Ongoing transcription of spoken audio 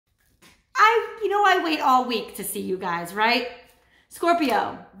know I wait all week to see you guys, right?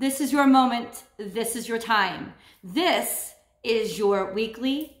 Scorpio, this is your moment. This is your time. This is your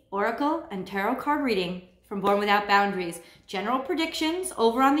weekly oracle and tarot card reading from Born Without Boundaries. General predictions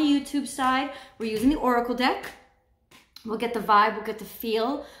over on the YouTube side. We're using the oracle deck. We'll get the vibe, we'll get the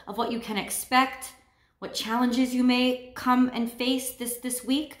feel of what you can expect, what challenges you may come and face this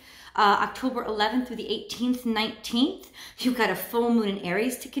week. October 11th through the 18th, 19th. You've got a full moon in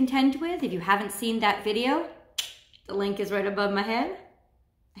Aries to contend with. If you haven't seen that video, the link is right above my head.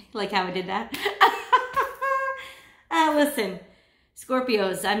 I like how I did that. Listen,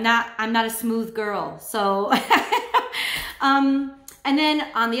 Scorpios, I'm not a smooth girl. So, and then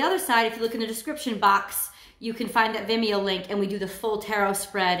on the other side, if you look in the description box, you can find that Vimeo link and we do the full tarot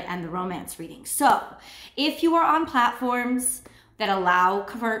spread and the romance reading. So if you are on platforms that allow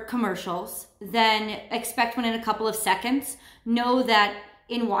commercials, then expect one in a couple of seconds. Know that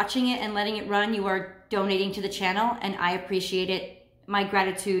in watching it and letting it run, you are donating to the channel, and I appreciate it. My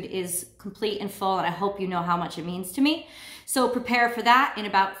gratitude is complete and full, and I hope you know how much it means to me. So prepare for that in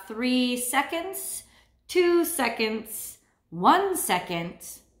about 3 seconds, 2 seconds, 1 second.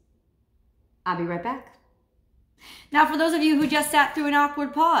 I'll be right back. Now, for those of you who just sat through an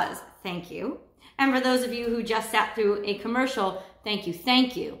awkward pause, thank you. And for those of you who just sat through a commercial, thank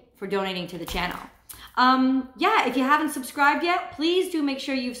you for donating to the channel. Yeah, if you haven't subscribed yet, please do make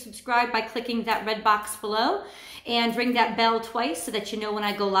sure you've subscribed by clicking that red box below and ring that bell twice so that you know when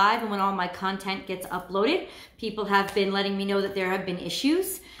I go live and when all my content gets uploaded. People have been letting me know that there have been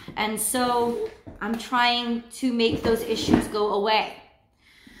issues, and so I'm trying to make those issues go away.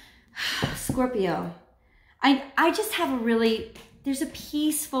 Scorpio, I just have there's a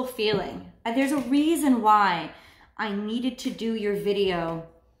peaceful feeling. There's a reason why I needed to do your video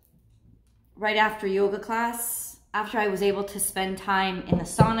right after yoga class, after I was able to spend time in the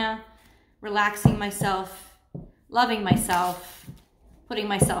sauna, relaxing myself, loving myself, putting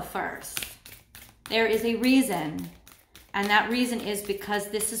myself first. There is a reason, and that reason is because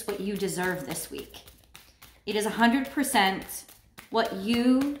this is what you deserve this week. It is 100% what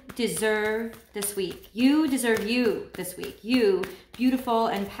you deserve this week. You deserve you this week. You, beautiful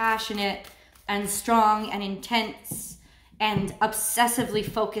and passionate and strong and intense and obsessively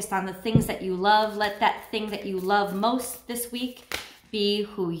focused on the things that you love. Let that thing that you love most this week be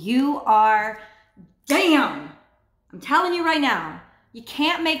who you are. Damn! I'm telling you right now, you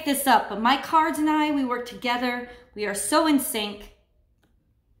can't make this up, but my cards and I, we work together. We are so in sync.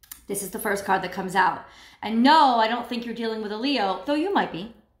 This is the first card that comes out. And no, I don't think you're dealing with a Leo, though you might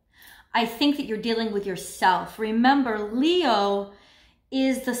be. I think that you're dealing with yourself. Remember, Leo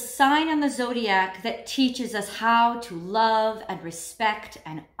is the sign on the zodiac that teaches us how to love and respect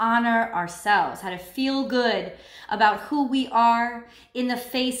and honor ourselves, how to feel good about who we are in the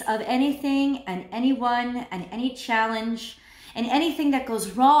face of anything and anyone and any challenge and anything that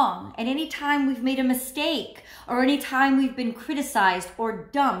goes wrong, and any time we've made a mistake, or any time we've been criticized or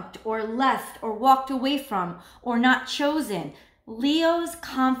dumped or left or walked away from or not chosen. Leo's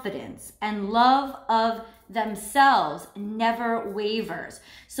confidence and love of themselves never wavers.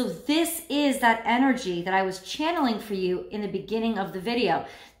 So this is that energy that I was channeling for you in the beginning of the video.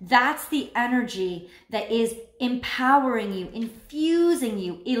 That's the energy that is empowering you, infusing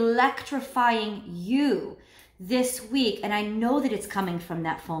you, electrifying you this week. And I know that it's coming from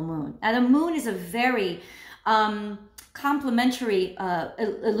that full moon. Now, the moon is a very complementary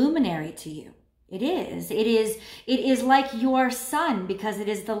illuminary to you. It is like your sun, because it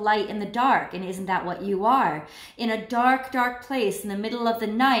is the light in the dark. And isn't that what you are? In a dark, dark place in the middle of the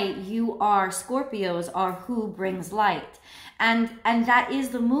night, you are, Scorpios are who brings light. And that is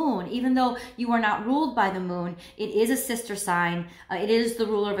the moon. Even though you are not ruled by the moon, it is a sister sign. It is the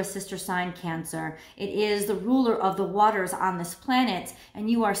ruler of a sister sign, Cancer. It is the ruler of the waters on this planet, and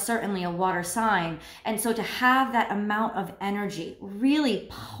you are certainly a water sign. And so to have that amount of energy really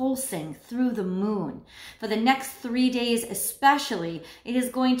pulsing through the moon for the next 3 days especially, it is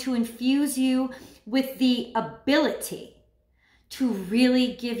going to infuse you with the ability to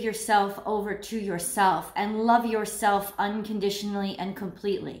really give yourself over to yourself and love yourself unconditionally and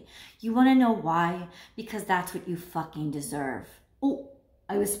completely. You want to know why? Because that's what you fucking deserve. Oh,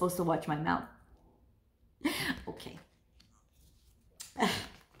 I was supposed to watch my mouth. Okay.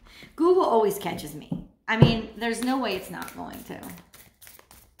 Google always catches me. I mean, there's no way it's not going to.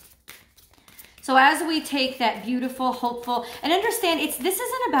 So as we take that beautiful, hopeful, and understand this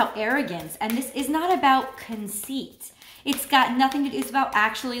isn't about arrogance, and this is not about conceit. It's got nothing to do, it's about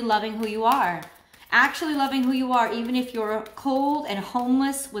actually loving who you are. Actually loving who you are, even if you're cold and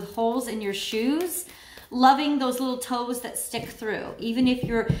homeless with holes in your shoes. loving those little toes that stick through, even if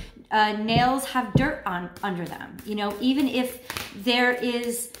your nails have dirt under them, you know, even if there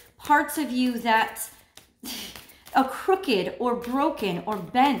is parts of you that are crooked or broken or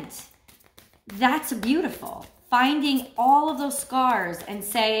bent. That's beautiful. Finding all of those scars and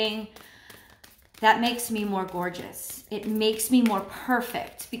saying, that makes me more gorgeous. It makes me more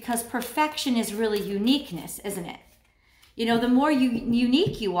perfect, because perfection is really uniqueness, isn't it? You know, the more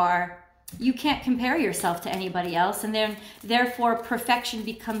unique you are, you can't compare yourself to anybody else, and then therefore perfection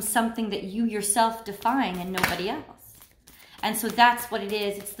becomes something that you yourself define and nobody else. And so that's what it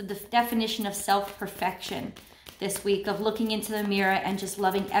is. It's the definition of self-perfection this week, of looking into the mirror and just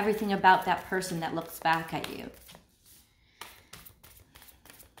loving everything about that person that looks back at you.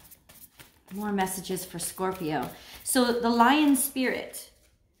 More messages for Scorpio. So the lion spirit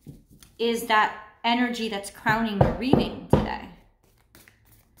is that energy that's crowning your reading today.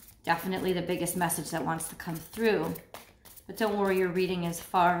 Definitely the biggest message that wants to come through. But don't worry, your reading is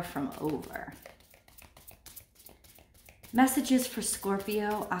far from over. Messages for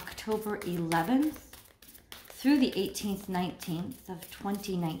Scorpio, October 11th through the 18th, 19th of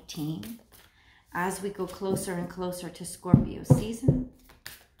 2019, as we go closer and closer to Scorpio season.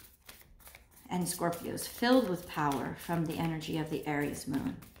 And Scorpio is filled with power from the energy of the Aries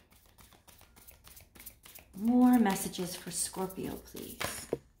moon. More messages for Scorpio, please.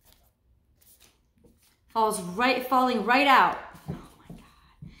 Falling right out. Oh my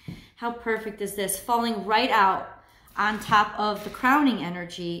God. How perfect is this? Falling right out on top of the crowning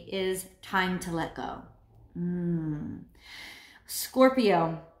energy is time to let go.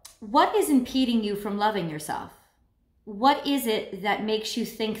 Scorpio, what is impeding you from loving yourself? What is it that makes you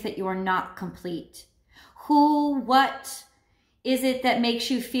think that you're not complete? What is it that makes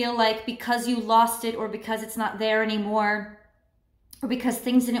you feel like because you lost it, or because it's not there anymore, or because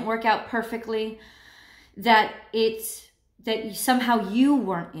things didn't work out perfectly, that somehow you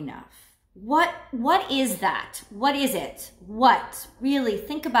weren't enough? What is that? What is it? What? Really,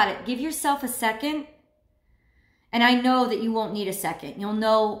 think about it. Give yourself a second. And I know that you won't need a second. You'll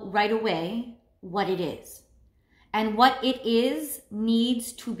know right away what it is. And what it is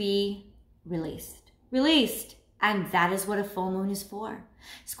needs to be released. Released. And that is what a full moon is for.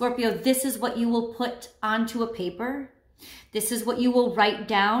 Scorpio, this is what you will put onto a paper. This is what you will write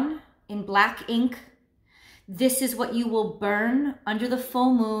down in black ink. This is what you will burn under the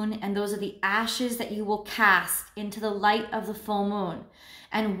full moon. And those are the ashes that you will cast into the light of the full moon.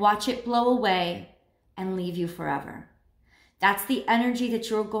 And watch it blow away and leave you forever. That's the energy that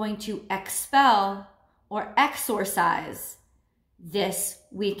you're going to expel or exorcise this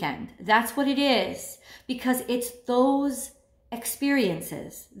weekend. That's what it is, because it's those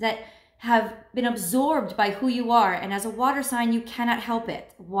experiences that have been absorbed by who you are. And as a water sign, you cannot help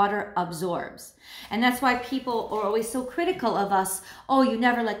it. Water absorbs. And that's why people are always so critical of us. Oh, you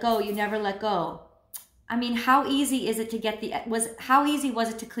never let go. You never let go. I mean, how easy is it to how easy was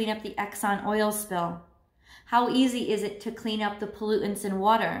it to clean up the Exxon oil spill? How easy is it to clean up the pollutants in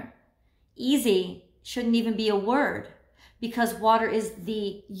water? Easy shouldn't even be a word, because water is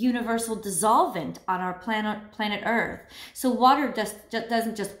the universal dissolvent on our planet Earth. So water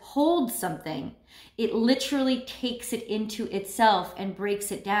doesn't just hold something. It literally takes it into itself and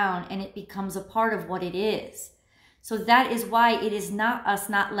breaks it down, and it becomes a part of what it is. So that is why it is not us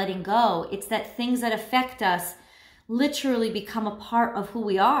not letting go. It's that things that affect us literally become a part of who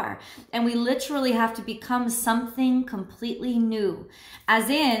we are. And we literally have to become something completely new. As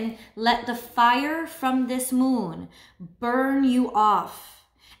in, let the fire from this moon burn you off.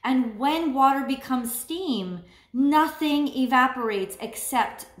 And when water becomes steam, nothing evaporates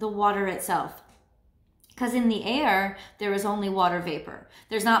except the water itself. Because in the air, there is only water vapor.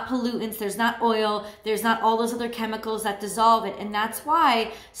 There's not pollutants, there's not oil, there's not all those other chemicals that dissolve it. And that's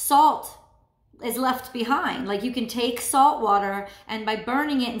why salt is left behind. Like, you can take salt water, and by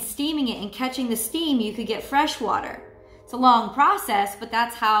burning it and steaming it and catching the steam, you could get fresh water. It's a long process, but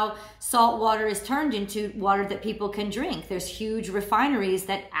that's how salt water is turned into water that people can drink. There's huge refineries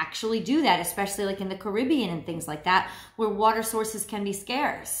that actually do that, especially like in the Caribbean and things like that, where water sources can be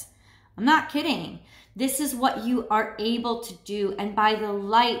scarce. I'm not kidding. This is what you are able to do. And by the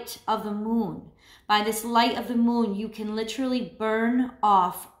light of the moon, by this light of the moon, you can literally burn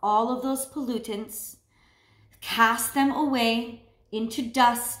off all of those pollutants, cast them away into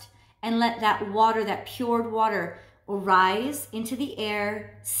dust, and let that water, that pure water, rise into the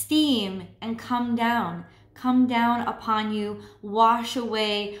air, steam, and come down upon you, wash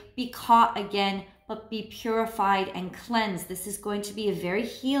away, be caught again, but be purified and cleansed. This is going to be a very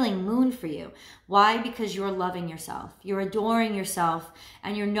healing moon for you. Why? Because you're loving yourself, you're adoring yourself,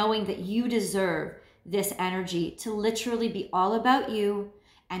 and you're knowing that you deserve this energy to literally be all about you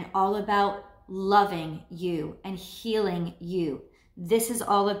and all about loving you and healing you. This is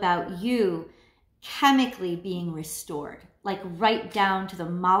all about you chemically being restored, like right down to the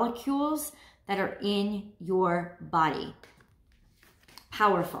molecules that are in your body.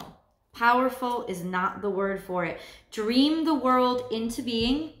 Powerful. Powerful is not the word for it. Dream the world into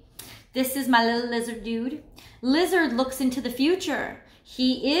being. This is my little lizard dude. Lizard looks into the future.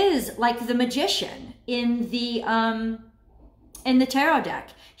 He is like the magician in the tarot deck.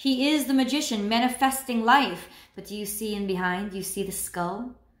 He is the magician manifesting life. But do you see in behind? Do you see the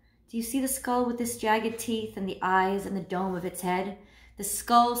skull? Do you see the skull with this jagged teeth and the eyes and the dome of its head? The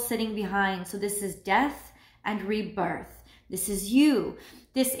skull sitting behind. So this is death and rebirth. This is you.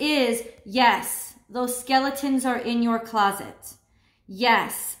 This is, yes, those skeletons are in your closet.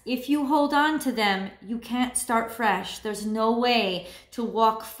 Yes, if you hold on to them, you can't start fresh. There's no way to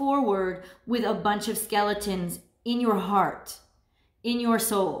walk forward with a bunch of skeletons in your heart, in your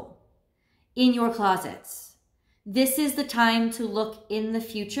soul, in your closets. This is the time to look in the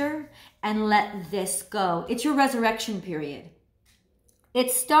future and let this go. It's your resurrection period.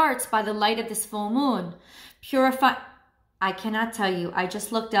 It starts by the light of this full moon. Purify. I cannot tell you. I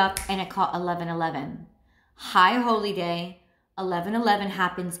just looked up and it caught 11/11. High Holy Day. 11/11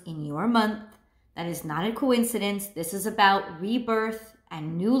 happens in your month. That is not a coincidence. This is about rebirth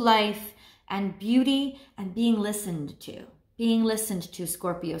and new life and beauty and being listened to. Being listened to,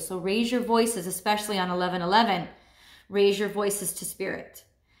 Scorpio. So raise your voices, especially on 11/11. Raise your voices to spirit.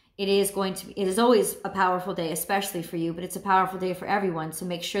 It is always a powerful day, especially for you, but it's a powerful day for everyone. So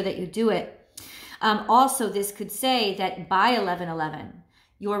make sure that you do it. Also, this could say that by 11/11,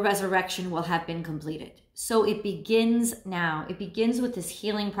 your resurrection will have been completed. So it begins now. It begins with this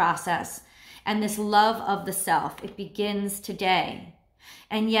healing process and this love of the self. It begins today.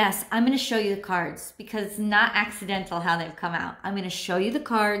 And yes, I'm going to show you the cards because it's not accidental how they've come out. I'm going to show you the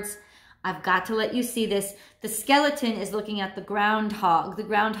cards. I've got to let you see this. The skeleton is looking at the groundhog. The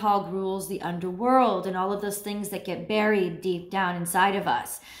groundhog rules the underworld and all of those things that get buried deep down inside of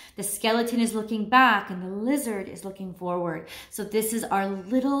us. The skeleton is looking back and the lizard is looking forward. So this is our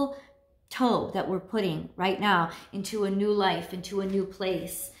little toe that we're putting right now into a new life, into a new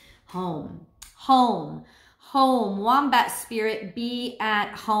place. Home, home, home. Wombat spirit, be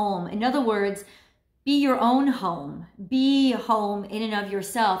at home. In other words, be your own home. Be home in and of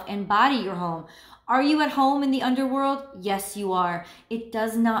yourself. Embody your home. Are you at home in the underworld? Yes, you are. It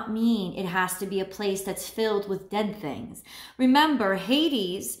does not mean it has to be a place that's filled with dead things. Remember,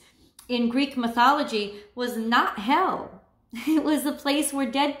 Hades in Greek mythology was not hell. It was the place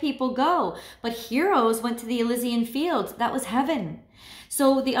where dead people go. But heroes went to the Elysian fields. That was heaven.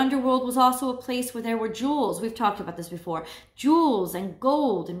 So the underworld was also a place where there were jewels. We've talked about this before. Jewels and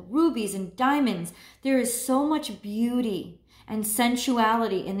gold and rubies and diamonds. There is so much beauty and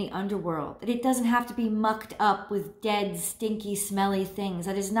sensuality in the underworld that it doesn't have to be mucked up with dead, stinky, smelly things.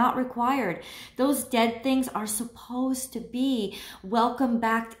 That is not required. Those dead things are supposed to be welcomed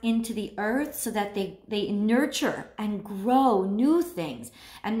back into the earth so that they nurture and grow new things.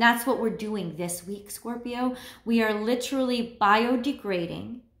 And that's what we're doing this week, Scorpio. We are literally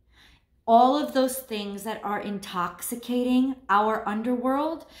biodegrading all of those things that are intoxicating our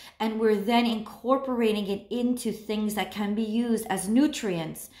underworld, and we're then incorporating it into things that can be used as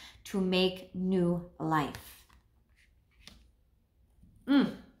nutrients to make new life.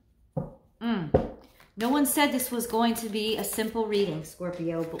 No one said this was going to be a simple reading,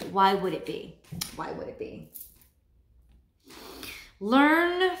 Scorpio, but why would it be? Why would it be?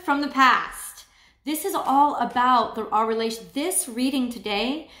 Learn from the past. This is all about our relation. This reading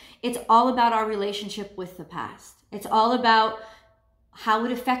today, it's all about our relationship with the past. It's all about how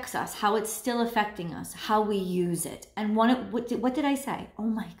it affects us, how it's still affecting us, how we use it. And what did I say? Oh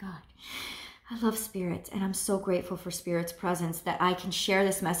my God. I love Spirit, and I'm so grateful for Spirit's presence that I can share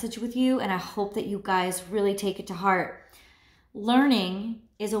this message with you, and I hope that you guys really take it to heart. Learning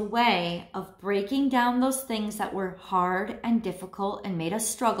is a way of breaking down those things that were hard and difficult and made us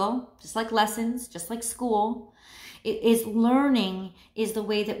struggle, just like lessons, just like school. Learning is the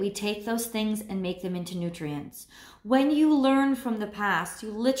way that we take those things and make them into nutrients. When you learn from the past, you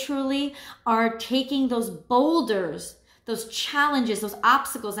literally are taking those boulders, those challenges, those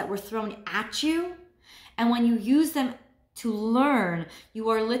obstacles that were thrown at you, and when you use them to learn, you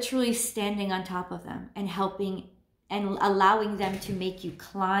are literally standing on top of them and helping and allowing them to make you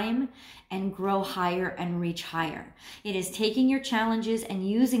climb and grow higher and reach higher. It is taking your challenges and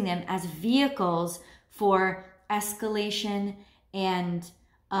using them as vehicles for escalation and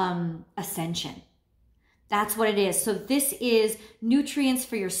ascension. That's what it is. So this is nutrients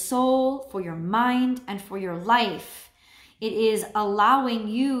for your soul, for your mind, and for your life. It is allowing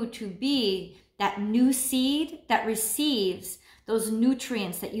you to be that new seed that receives those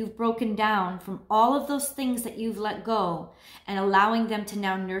nutrients that you've broken down from all of those things that you've let go, and allowing them to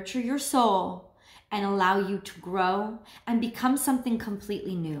now nurture your soul and allow you to grow and become something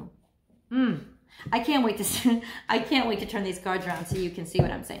completely new. I can't wait to turn these cards around so you can see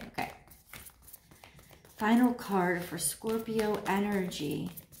what I'm saying. Okay. Final card for Scorpio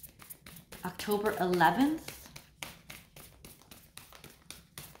energy, October 11th.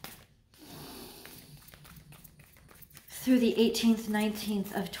 Through the 18th,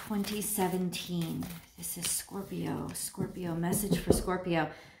 19th of 2017. This is Scorpio. Scorpio, message for Scorpio.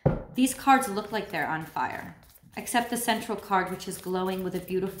 These cards look like they're on fire, except the central card, which is glowing with a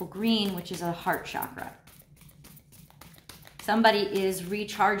beautiful green, which is a heart chakra. Somebody is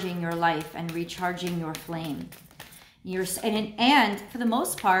recharging your life and recharging your flame. And for the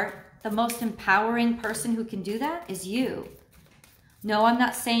most part, the most empowering person who can do that is you. No, I'm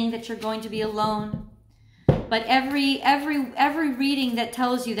not saying that you're going to be alone. But every reading that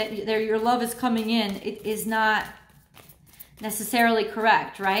tells you that your love is coming in, it is not necessarily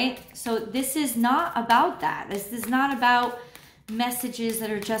correct, right? So this is not about that. This is not about messages that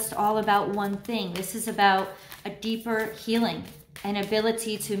are just all about one thing. This is about a deeper healing and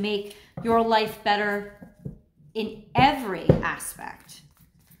ability to make your life better in every aspect.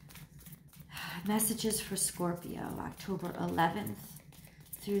 Messages for Scorpio, October 11th.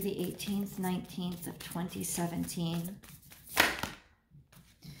 Through the 18th, 19th of 2017.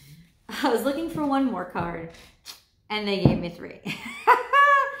 I was looking for one more card, and they gave me 3.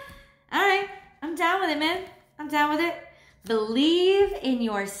 All right, I'm down with it, man. I'm down with it. Believe in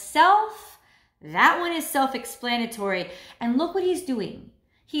yourself. That one is self-explanatory. And look what he's doing.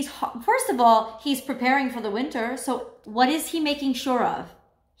 First of all, he's preparing for the winter. So what is he making sure of?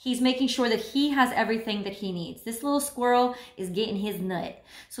 He's making sure that he has everything that he needs. This little squirrel is getting his nut.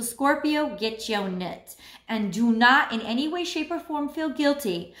 So Scorpio, get your nut. And do not in any way, shape, or form feel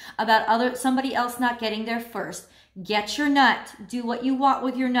guilty about somebody else not getting there first. Get your nut. Do what you want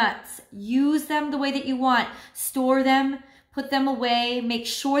with your nuts. Use them the way that you want. Store them. Put them away. Make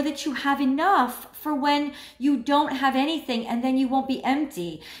sure that you have enough for when you don't have anything, and then you won't be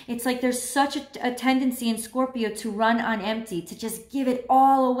empty. It's like there's such a tendency in Scorpio to run on empty, to just give it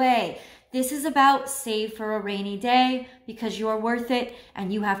all away. This is about save for a rainy day because you're worth it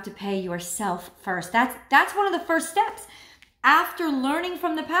and you have to pay yourself first. That's one of the first steps. After learning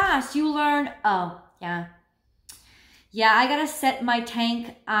from the past, you learn, oh, yeah, I gotta set my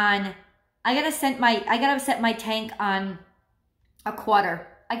tank on, I gotta set my tank on a quarter.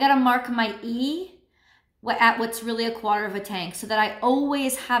 I gotta mark my E at what's really a quarter of a tank so that I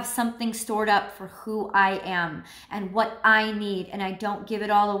always have something stored up for who I am and what I need, and I don't give it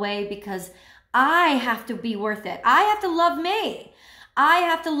all away because I have to be worth it. I have to love me. I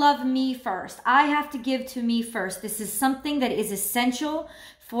have to love me first. I have to give to me first. This is something that is essential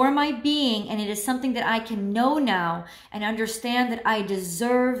for my being, and it is something that I can know now and understand that I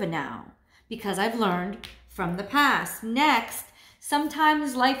deserve now because I've learned from the past. Next,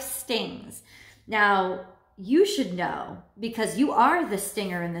 sometimes life stings. Now, you should know, because you are the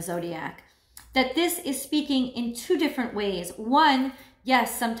stinger in the zodiac, that this is speaking in 2 different ways. One,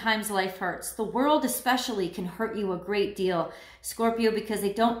 yes, sometimes life hurts. The world especially can hurt you a great deal, Scorpio, because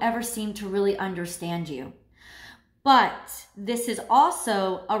they don't ever seem to really understand you. But this is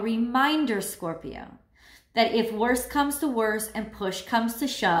also a reminder, Scorpio, that if worse comes to worse and push comes to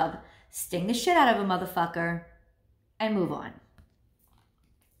shove, sting the shit out of a motherfucker and move on.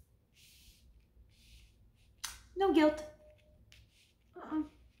 No guilt.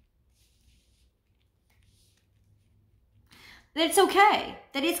 That it's okay.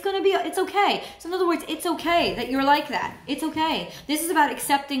 That it's going to be, it's okay. So in other words, it's okay that you're like that. It's okay. This is about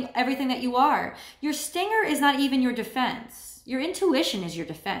accepting everything that you are. Your stinger is not even your defense. Your intuition is your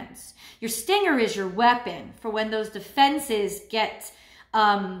defense. Your stinger is your weapon for when those defenses get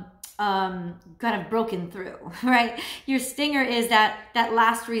kind of broken through, right? Your stinger is that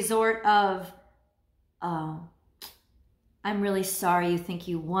last resort of, oh, I'm really sorry you think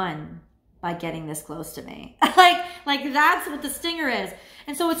you won by getting this close to me. like that's what the stinger is.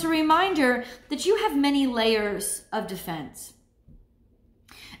 And so it's a reminder that you have many layers of defense.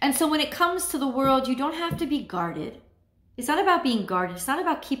 And so when it comes to the world, you don't have to be guarded. It's not about being guarded. It's not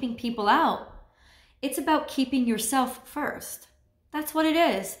about keeping people out. It's about keeping yourself first. That's what it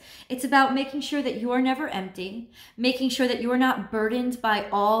is. It's about making sure that you are never empty, making sure that you are not burdened by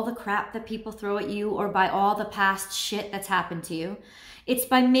all the crap that people throw at you or by all the past shit that's happened to you. It's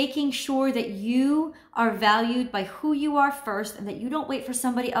by making sure that you are valued by who you are first and that you don't wait for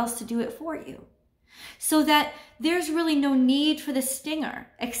somebody else to do it for you. So that there's really no need for the stinger,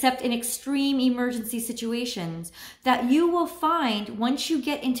 except in extreme emergency situations, that you will find once you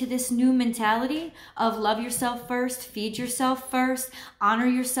get into this new mentality of love yourself first, feed yourself first, honor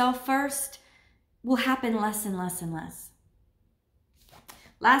yourself first, will happen less and less and less.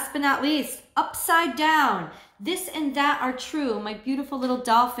 Last but not least, upside down. This and that are true. My beautiful little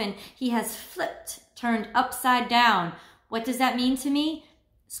dolphin, he has flipped, turned upside down. What does that mean to me?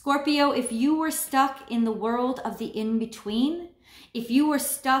 Scorpio, if you were stuck in the world of the in-between, if you were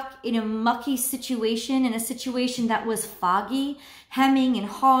stuck in a mucky situation, in a situation that was foggy, hemming and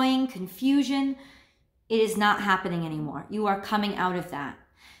hawing, confusion, it is not happening anymore. You are coming out of that.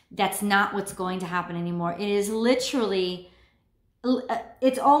 That's not what's going to happen anymore. It is literally,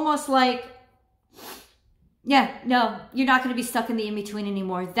 it's almost like, yeah, no, you're not going to be stuck in the in-between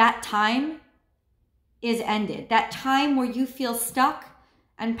anymore. That time is ended. That time where you feel stuck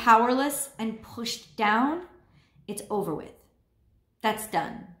and powerless and pushed down, it's over with. That's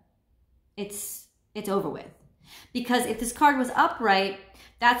done. It's over with. Because if this card was upright,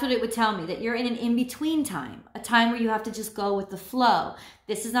 that's what it would tell me, that you're in an in-between time, a time where you have to just go with the flow.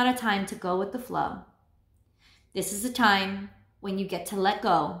 This is not a time to go with the flow. This is a time when you get to let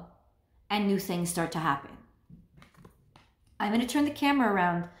go and new things start to happen. I'm going to turn the camera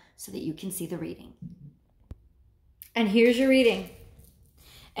around so that you can see the reading. And here's your reading.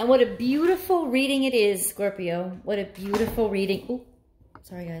 And what a beautiful reading it is, Scorpio. What a beautiful reading. Oh,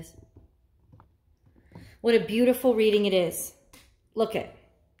 sorry, guys. What a beautiful reading it is. Look at.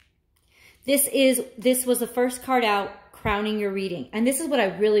 This was the first card out, crowning your reading. And this is what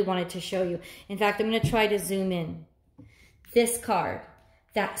I really wanted to show you. In fact, I'm going to try to zoom in. This card,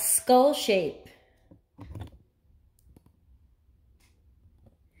 that skull shape.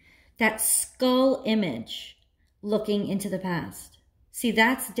 That skull image looking into the past. See,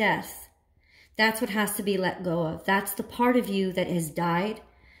 that's death. That's what has to be let go of. That's the part of you that has died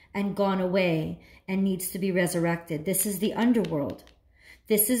and gone away and needs to be resurrected. This is the underworld.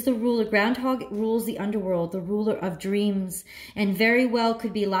 This is the ruler. Groundhog rules the underworld, the ruler of dreams. And very well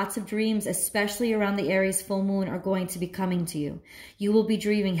could be lots of dreams, especially around the Aries full moon, are going to be coming to you. You will be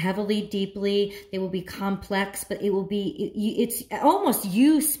dreaming heavily, deeply. They will be complex, but it will be, it's almost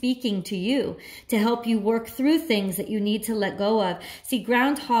you speaking to you to help you work through things that you need to let go of. See,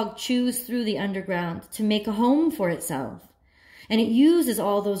 groundhog chews through the underground to make a home for itself. And it uses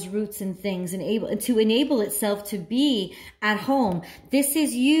all those roots and things to enable itself to be at home. This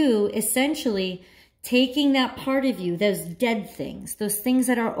is you essentially taking that part of you, those dead things, those things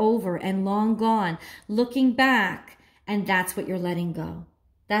that are over and long gone, looking back, and that's what you're letting go.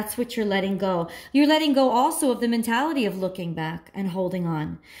 That's what you're letting go. You're letting go also of the mentality of looking back and holding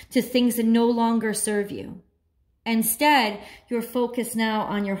on to things that no longer serve you. Instead, you're focused now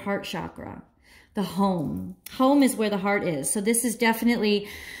on your heart chakra. The home. Home is where the heart is. So this is definitely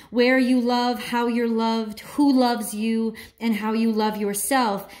where you love, how you're loved, who loves you, and how you love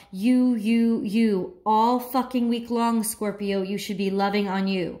yourself. You. All fucking week long, Scorpio, you should be loving on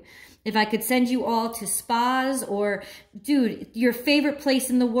you. If I could send you all to spas or, dude, your favorite place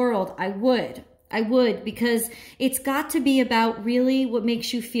in the world, I would. I would, because it's got to be about really what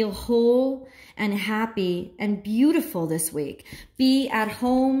makes you feel whole and happy and beautiful this week. Be at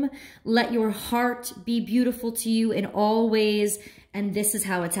home. Let your heart be beautiful to you in all ways. And this is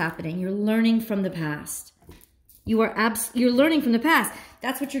how it's happening. You're learning from the past. You're learning from the past.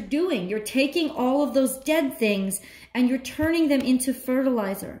 That's what you're doing. You're taking all of those dead things and you're turning them into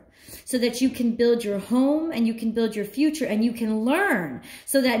fertilizer so that you can build your home and you can build your future and you can learn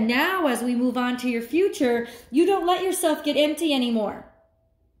so that now as we move on to your future, you don't let yourself get empty anymore.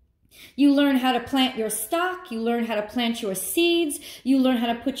 You learn how to plant your stock. You learn how to plant your seeds. You learn how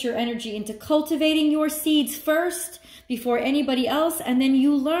to put your energy into cultivating your seeds first before anybody else. And then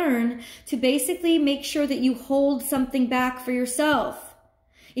you learn to basically make sure that you hold something back for yourself.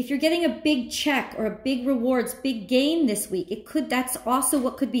 If you're getting a big check or a big rewards, big gain this week, that's also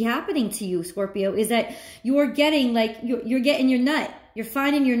what could be happening to you, Scorpio, is that you're getting you're getting your nut. You're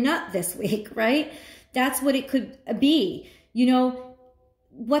finding your nut this week, right? That's what it could be. You know,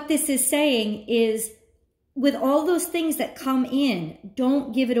 what this is saying is with all those things that come in,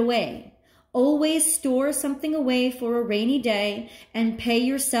 don't give it away. Always store something away for a rainy day and pay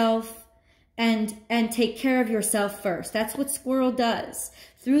yourself and take care of yourself first. That's what Squirrel does.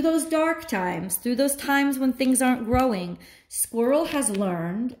 Through those dark times, through those times when things aren't growing, Squirrel has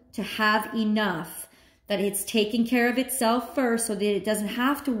learned to have enough, that it's taking care of itself first so that it doesn't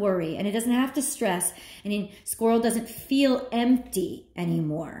have to worry and it doesn't have to stress, and Squirrel doesn't feel empty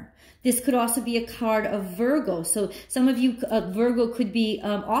anymore. This could also be a card of Virgo. So some of you, Virgo could be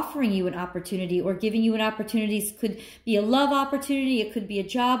offering you an opportunity or giving you an opportunity. It could be a love opportunity. It could be a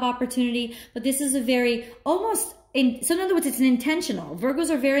job opportunity. But this is a very so in other words, it's an intentional. Virgos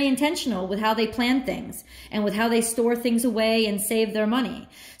are very intentional with how they plan things and with how they store things away and save their money.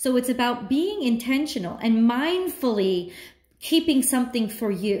 So it's about being intentional and mindfully keeping something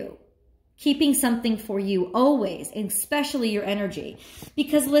for you. Keeping something for you always, and especially your energy.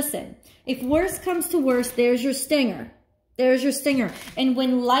 Because listen, if worse comes to worse, there's your stinger. There's your stinger. And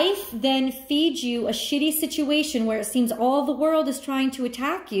when life then feeds you a shitty situation where it seems all the world is trying to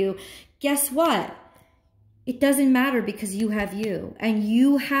attack you, guess what? It doesn't matter, because you have you. And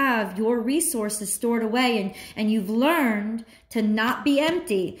you have your resources stored away, and you've learned to not be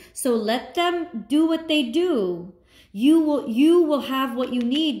empty. So let them do what they do. You will have what you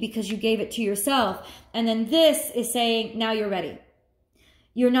need because you gave it to yourself. And then this is saying, now you're ready.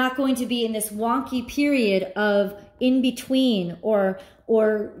 You're not going to be in this wonky period of in between or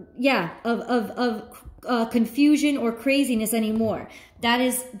confusion or craziness anymore. That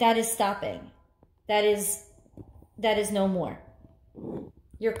is stopping. That is no more.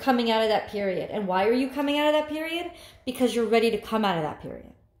 You're coming out of that period. And why are you coming out of that period? Because you're ready to come out of that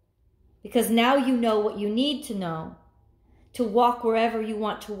period. Because now you know what you need to know to walk wherever you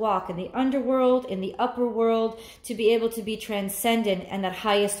want to walk, in the underworld, in the upper world, to be able to be transcendent and that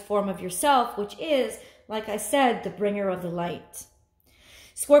highest form of yourself, which is, like I said, the bringer of the light.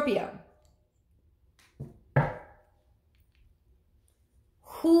 Scorpio.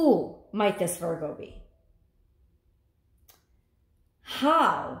 Who might this Virgo be?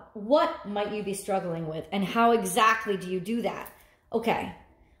 How? What might you be struggling with? And how exactly do you do that? Okay.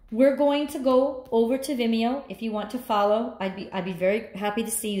 We're going to go over to Vimeo. If you want to follow, I'd be very happy to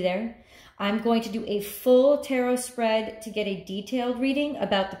see you there. I'm going to do a full tarot spread to get a detailed reading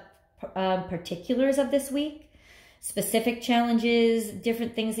about the particulars of this week, specific challenges,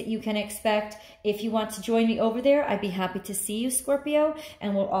 different things that you can expect. If you want to join me over there, I'd be happy to see you, Scorpio.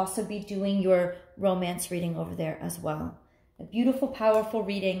 And we'll also be doing your romance reading over there as well. A beautiful, powerful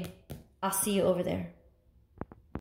reading. I'll see you over there.